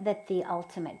 though, that the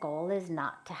ultimate goal is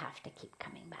not to have to keep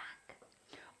coming back,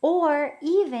 or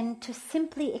even to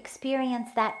simply experience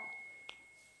that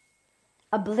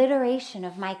obliteration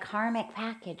of my karmic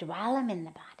package while I'm in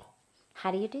the body,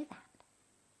 how do you do that?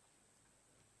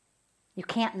 You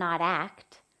can't not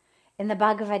act. In the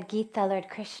Bhagavad Gita, Lord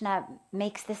Krishna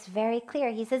makes this very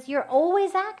clear. He says, you're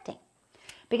always acting.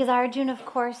 Because Arjuna, of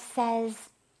course, says,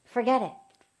 forget it.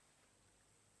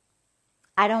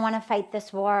 I don't want to fight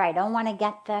this war. I don't want to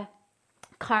get the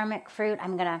karmic fruit.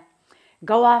 I'm going to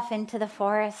go off into the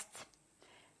forest,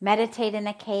 meditate in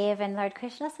a cave. And Lord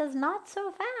Krishna says, not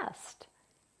so fast.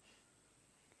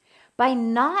 By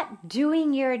not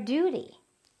doing your duty,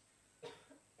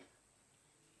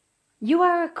 you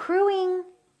are accruing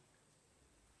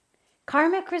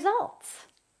karmic results.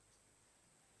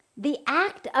 The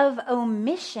act of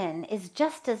omission is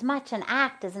just as much an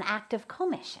act as an act of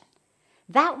commission.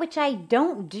 That which I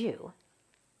don't do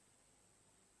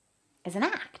is an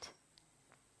act.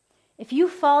 If you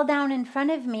fall down in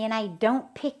front of me and I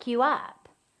don't pick you up,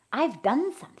 I've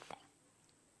done something.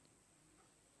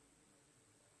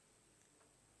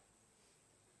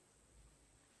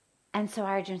 And so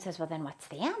Arjuna says, well, then what's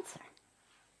the answer?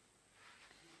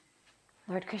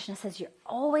 Lord Krishna says, you're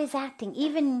always acting.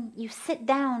 Even you sit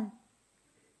down,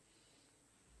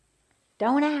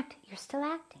 don't act, you're still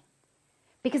acting.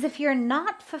 Because if you're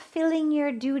not fulfilling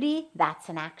your duty, that's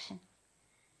an action.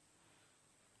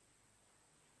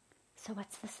 So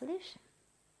what's the solution?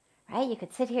 Right? You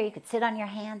could sit here, you could sit on your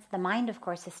hands. The mind, of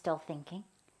course, is still thinking.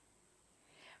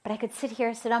 But I could sit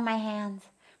here, sit on my hands,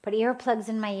 put earplugs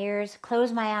in my ears,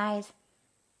 close my eyes,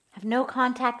 have no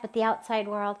contact with the outside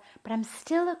world, but I'm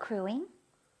still accruing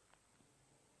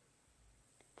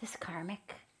this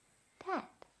karmic debt.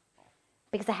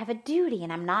 Because I have a duty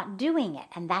and I'm not doing it,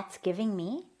 and that's giving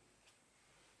me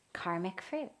karmic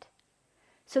fruit.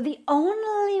 So the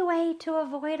only way to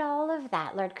avoid all of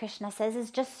that, Lord Krishna says,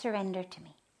 is just surrender to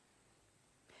me.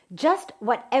 Just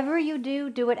whatever you do,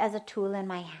 do it as a tool in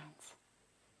my hands.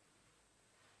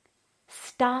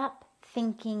 Stop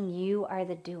thinking you are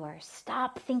the doer.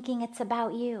 Stop thinking it's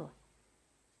about you.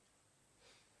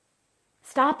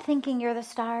 Stop thinking you're the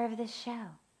star of this show.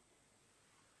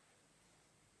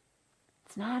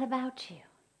 It's not about you.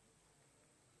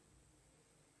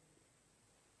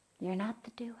 You're not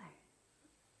the doer.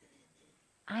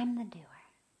 I'm the doer.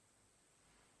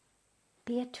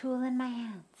 Be a tool in my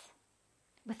hands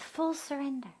with full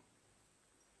surrender.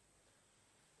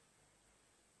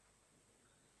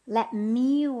 Let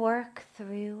me work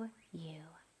through you.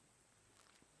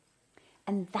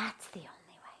 And that's the only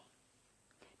way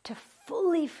to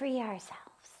fully free ourselves,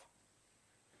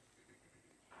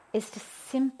 is to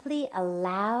simply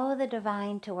allow the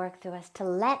divine to work through us, to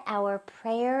let our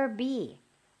prayer be,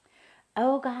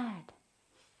 oh God,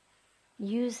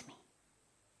 use me.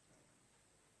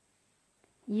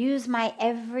 Use my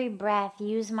every breath.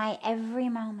 Use my every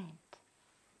moment.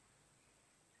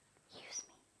 Use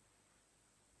me.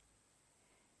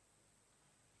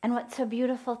 And what's so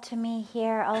beautiful to me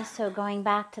here, also going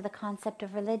back to the concept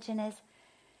of religion, is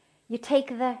you take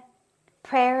the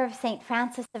prayer of St.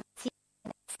 Francis of Assisi.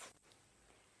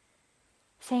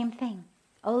 Same thing.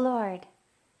 O Lord,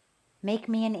 make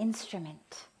me an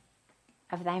instrument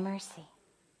of thy mercy.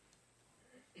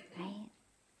 Right?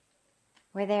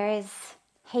 Where there is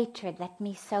hatred, let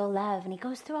me sow love. And he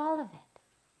goes through all of it.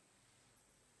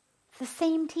 It's the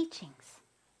same teachings.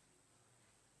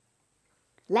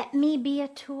 Let me be a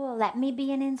tool. Let me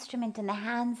be an instrument in the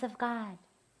hands of God.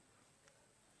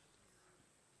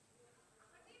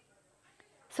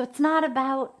 So it's not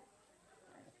about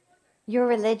your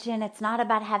religion. It's not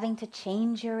about having to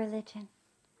change your religion.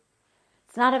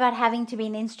 It's not about having to be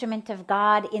an instrument of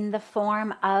God in the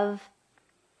form of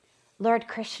Lord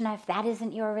Krishna, if that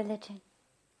isn't your religion.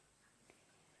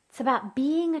 It's about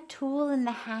being a tool in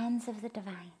the hands of the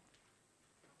divine.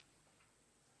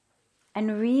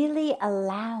 And really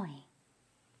allowing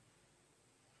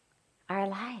our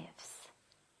lives,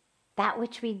 that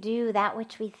which we do, that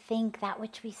which we think, that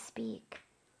which we speak,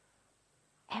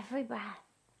 every breath,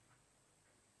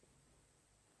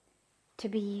 to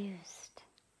be used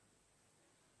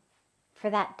for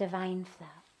that divine flow.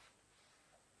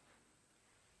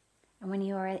 And when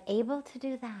you are able to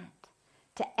do that,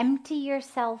 to empty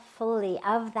yourself fully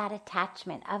of that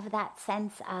attachment, of that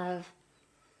sense of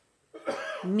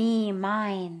me,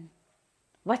 mine,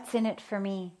 what's in it for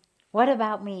me? What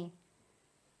about me?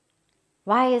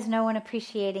 Why is no one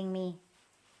appreciating me?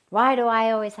 Why do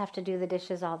I always have to do the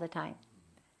dishes all the time?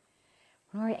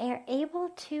 When we're able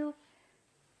to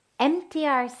empty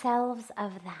ourselves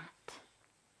of that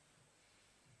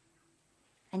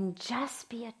and just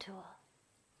be a tool,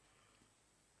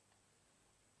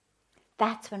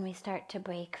 that's when we start to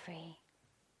break free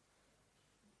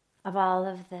of all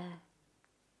of the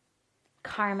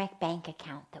karmic bank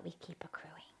account that we keep accruing.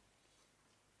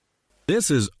 This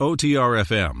is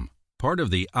OTR-FM, part of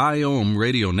the IOM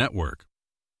radio network.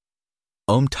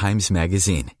 OMTimes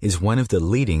magazine is one of the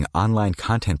leading online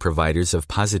content providers of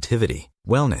positivity,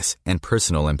 wellness, and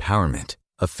personal empowerment.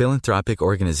 A philanthropic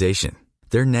organization,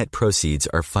 their net proceeds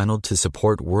are funneled to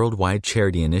support worldwide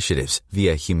charity initiatives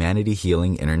via Humanity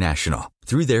Healing International.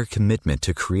 Through their commitment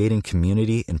to creating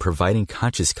community and providing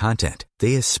conscious content,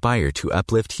 they aspire to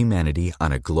uplift humanity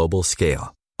on a global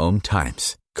scale.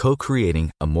 OMTimes,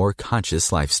 co-creating a more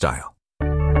conscious lifestyle.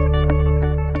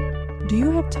 Do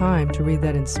you have time to read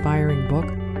that inspiring book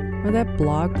or that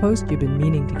blog post you've been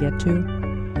meaning to get to?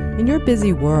 In your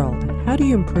busy world, how do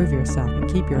you improve yourself and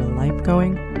keep your life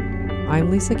going? I'm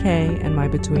Lisa Kay, and my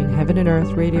Between Heaven and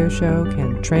Earth radio show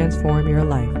can transform your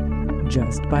life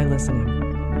just by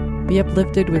listening. Be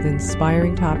uplifted with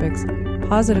inspiring topics,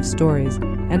 positive stories,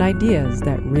 and ideas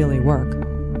that really work.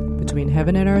 Between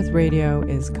Heaven and Earth Radio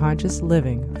is conscious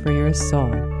living for your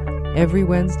soul, every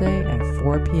Wednesday at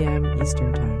 4 p.m.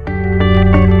 Eastern Time.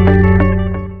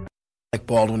 Like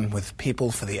Baldwin with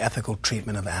People for the Ethical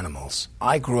Treatment of Animals.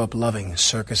 I grew up loving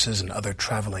circuses and other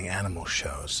traveling animal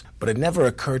shows, but it never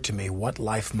occurred to me what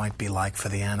life might be like for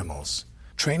the animals.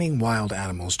 Training wild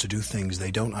animals to do things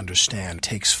they don't understand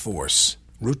takes force.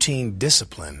 Routine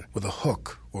discipline with a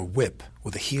hook or whip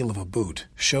with the heel of a boot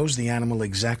shows the animal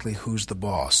exactly who's the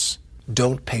boss.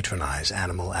 Don't patronize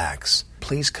animal acts.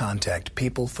 Please contact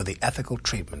People for the Ethical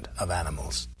Treatment of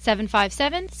Animals.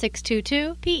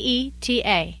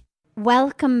 757-622-PETA.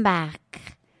 Welcome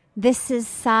back. This is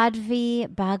Sadhvi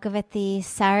Bhagawati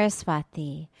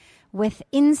Saraswati with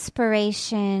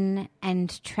inspiration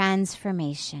and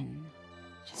transformation.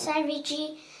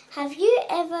 Sadhviji, have you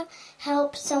ever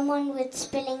helped someone with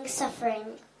spilling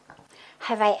suffering?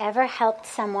 Have I ever helped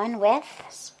someone with?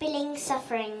 Spilling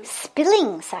suffering.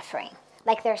 Spilling suffering.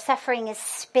 Like their suffering is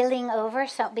spilling over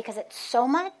because it's so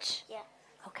much? Yeah.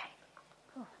 Okay.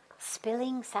 Ooh,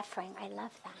 spilling suffering. I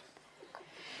love that.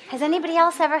 Has anybody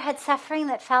else ever had suffering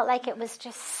that felt like it was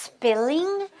just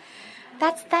spilling?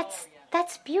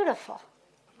 That's beautiful.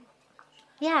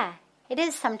 Yeah, it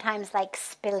is sometimes like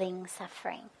spilling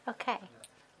suffering. Okay.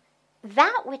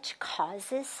 That which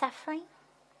causes suffering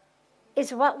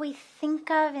is what we think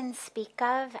of and speak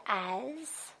of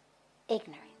as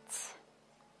ignorance.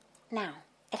 Now,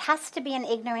 it has to be an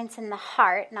ignorance in the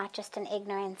heart, not just an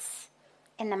ignorance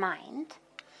in the mind.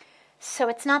 So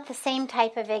it's not the same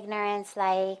type of ignorance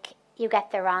like you get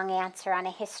the wrong answer on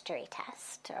a history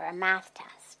test or a math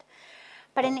test,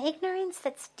 but an ignorance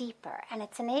that's deeper, and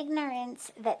it's an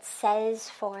ignorance that says,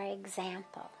 for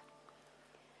example,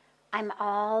 I'm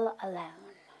all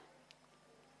alone.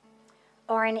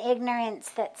 or an ignorance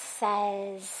that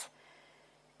says,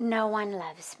 no one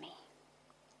loves me,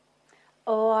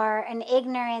 or an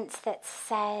ignorance that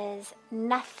says,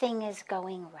 nothing is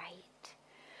going right,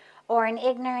 or an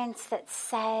ignorance that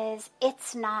says,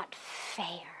 it's not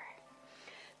fair.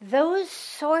 Those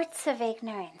sorts of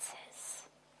ignorances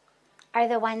are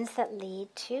the ones that lead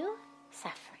to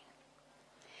suffering.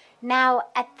 Now,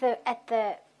 at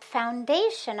the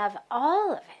foundation of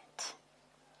all of it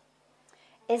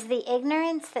is the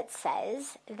ignorance that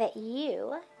says that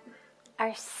you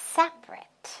are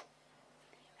separate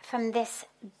from this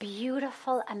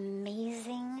beautiful,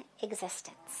 amazing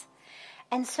existence.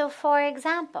 And so, for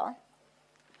example,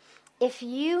 if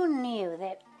you knew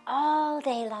that all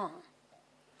day long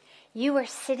you were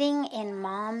sitting in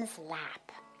mom's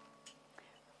lap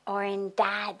or in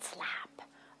dad's lap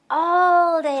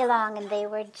all day long, and they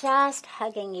were just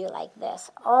hugging you like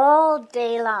this all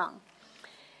day long,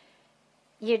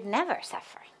 you'd never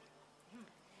suffer.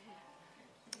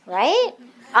 Right?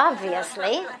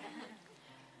 Obviously.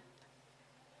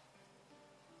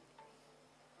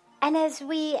 And as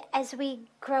we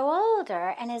grow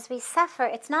older and as we suffer,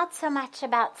 it's not so much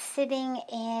about sitting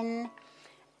in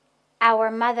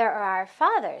our mother or our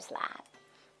father's lap.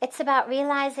 It's about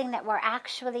realizing that we're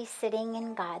actually sitting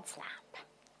in God's lap.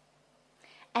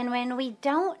 And when we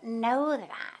don't know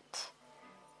that,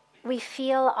 we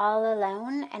feel all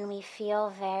alone and we feel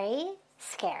very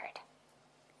scared.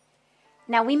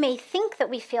 Now, we may think that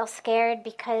we feel scared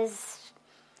because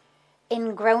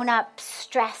in grown-up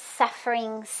stress,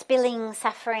 suffering, spilling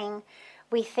suffering,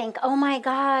 we think, oh my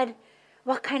God,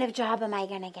 what kind of job am I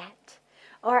going to get?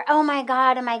 Or, oh my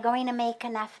God, am I going to make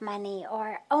enough money?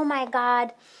 Or, oh my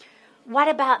God, what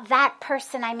about that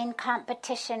person I'm in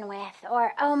competition with?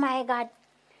 Or, oh my God,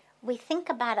 we think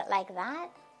about it like that,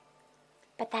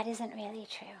 but that isn't really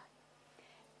true.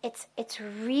 It's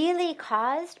really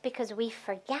caused because we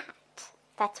forget.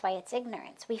 That's why it's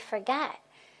ignorance. We forget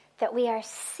that we are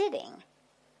sitting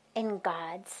in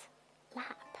God's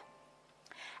lap.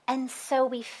 And so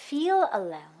we feel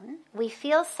alone, we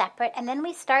feel separate, and then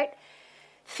we start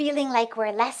feeling like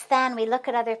we're less than. We look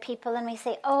at other people and we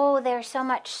say, oh, they're so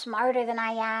much smarter than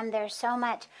I am. They're so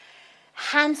much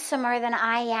handsomer than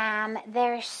I am.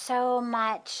 They're so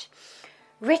much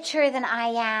richer than I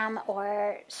am,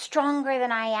 or stronger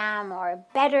than I am, or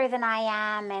better than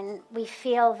I am, and we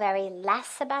feel very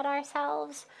less about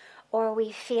ourselves, or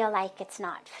we feel like it's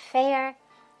not fair,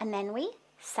 and then we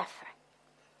suffer.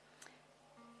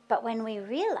 But when we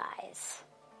realize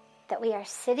that we are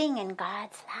sitting in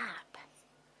God's lap,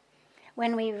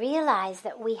 when we realize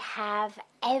that we have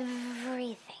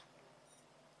everything,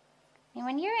 and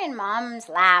when you're in mom's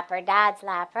lap or dad's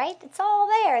lap, right? It's all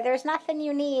there. There's nothing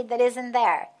you need that isn't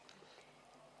there.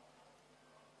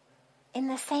 In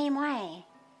the same way,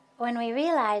 when we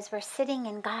realize we're sitting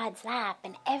in God's lap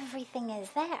and everything is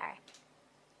there,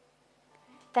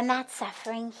 then that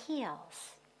suffering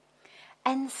heals.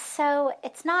 And so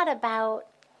it's not about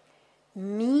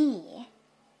me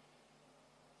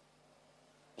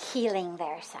healing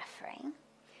their suffering.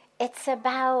 It's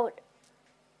about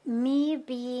me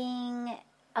being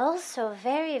also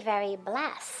very, very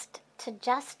blessed to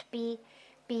just be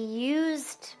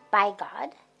used by God,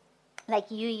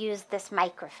 like you use this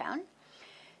microphone,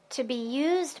 to be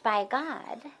used by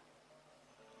God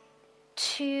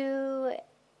to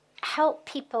help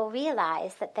people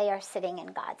realize that they are sitting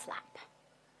in God's lap.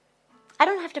 I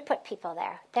don't have to put people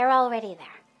there. They're already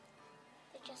there.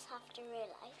 They just have to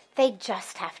realize. They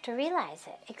just have to realize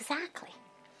it. Exactly.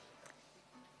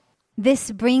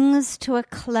 This brings to a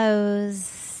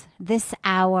close this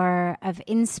hour of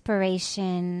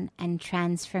inspiration and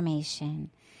transformation.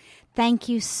 Thank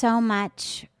you so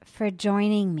much for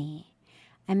joining me.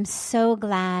 I'm so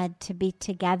glad to be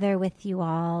together with you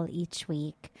all each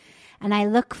week. And I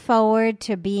look forward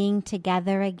to being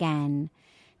together again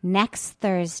next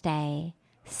Thursday,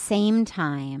 same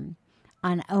time,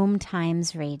 on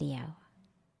OMTimes Radio.